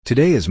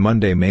Today is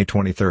Monday, May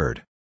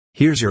 23rd.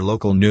 Here's your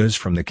local news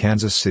from the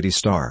Kansas City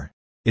Star.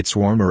 It's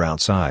warmer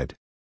outside.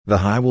 The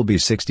high will be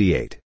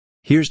 68.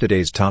 Here's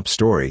today's top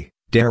story.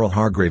 Daryl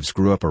Hargraves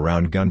grew up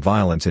around gun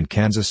violence in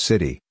Kansas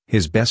City.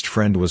 His best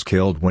friend was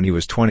killed when he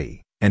was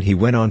 20, and he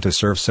went on to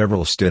serve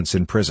several stints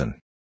in prison.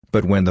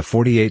 But when the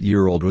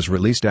 48-year-old was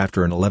released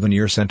after an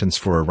 11-year sentence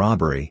for a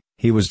robbery,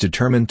 he was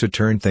determined to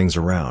turn things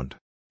around.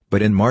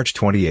 But in March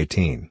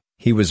 2018,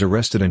 he was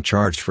arrested and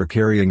charged for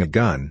carrying a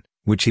gun,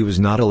 which he was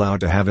not allowed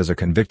to have as a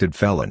convicted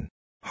felon.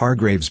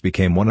 Hargraves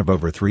became one of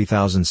over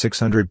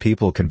 3,600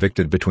 people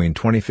convicted between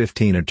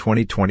 2015 and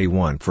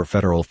 2021 for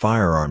federal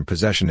firearm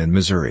possession in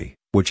Missouri,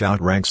 which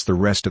outranks the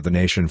rest of the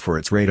nation for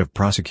its rate of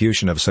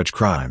prosecution of such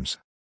crimes.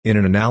 In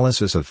an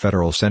analysis of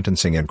federal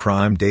sentencing and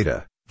crime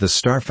data, the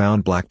Star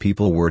found black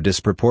people were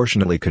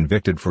disproportionately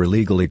convicted for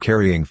illegally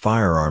carrying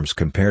firearms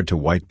compared to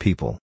white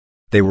people.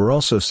 They were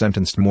also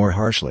sentenced more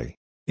harshly.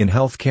 In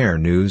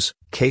healthcare news,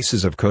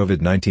 cases of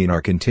COVID-19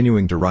 are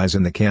continuing to rise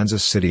in the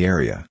Kansas City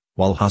area,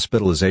 while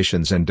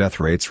hospitalizations and death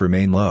rates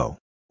remain low.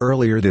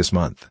 Earlier this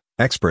month,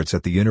 experts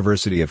at the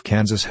University of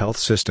Kansas Health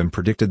System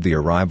predicted the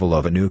arrival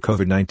of a new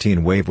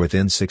COVID-19 wave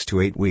within 6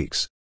 to 8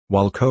 weeks.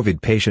 While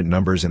COVID patient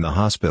numbers in the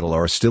hospital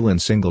are still in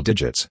single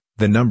digits,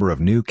 the number of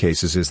new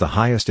cases is the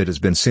highest it has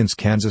been since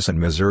Kansas and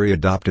Missouri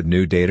adopted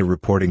new data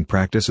reporting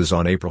practices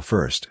on April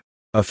 1.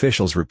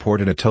 Officials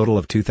reported a total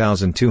of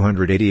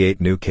 2,288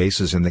 new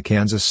cases in the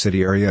Kansas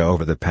City area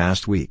over the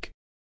past week.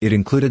 It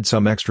included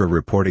some extra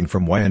reporting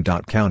from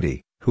Wyandotte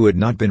County, who had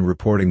not been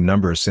reporting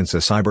numbers since a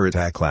cyber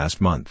attack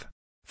last month.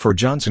 For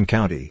Johnson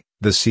County,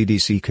 the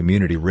CDC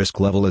community risk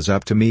level is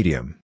up to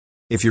medium.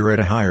 If you're at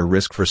a higher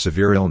risk for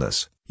severe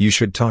illness, you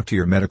should talk to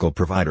your medical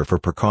provider for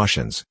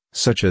precautions,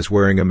 such as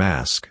wearing a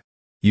mask.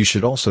 You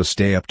should also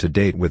stay up to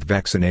date with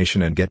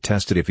vaccination and get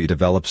tested if you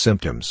develop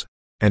symptoms.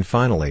 And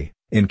finally,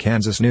 in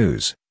Kansas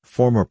news,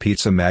 former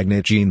pizza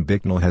magnate Gene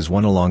Bicknell has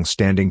won a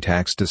long-standing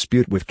tax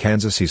dispute with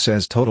Kansas he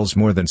says totals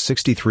more than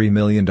 $63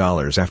 million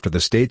after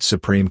the state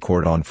Supreme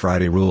Court on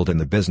Friday ruled in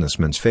the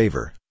businessman's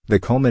favor, the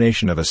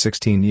culmination of a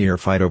 16-year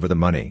fight over the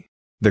money.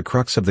 The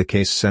crux of the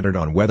case centered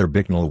on whether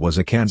Bicknell was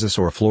a Kansas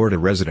or Florida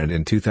resident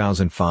in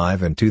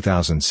 2005 and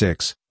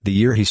 2006, the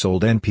year he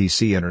sold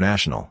NPC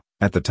International,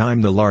 at the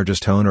time the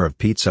largest owner of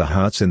Pizza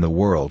Huts in the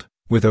world,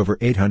 with over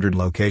 800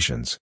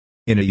 locations.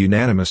 In a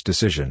unanimous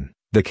decision,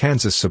 the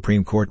Kansas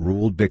Supreme Court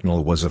ruled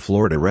Bicknell was a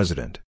Florida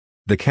resident.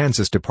 The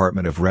Kansas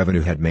Department of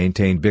Revenue had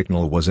maintained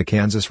Bicknell was a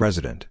Kansas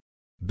resident.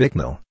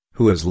 Bicknell,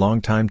 who has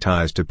longtime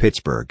ties to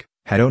Pittsburgh,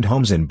 had owned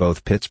homes in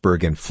both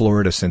Pittsburgh and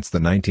Florida since the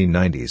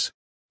 1990s.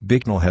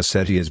 Bicknell has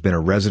said he has been a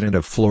resident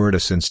of Florida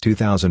since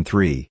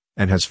 2003,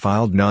 and has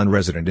filed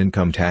non-resident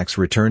income tax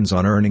returns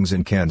on earnings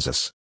in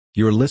Kansas.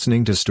 You're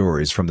listening to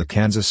stories from the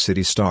Kansas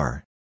City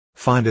Star.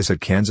 Find us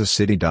at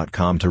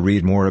kansascity.com to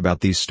read more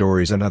about these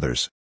stories and others.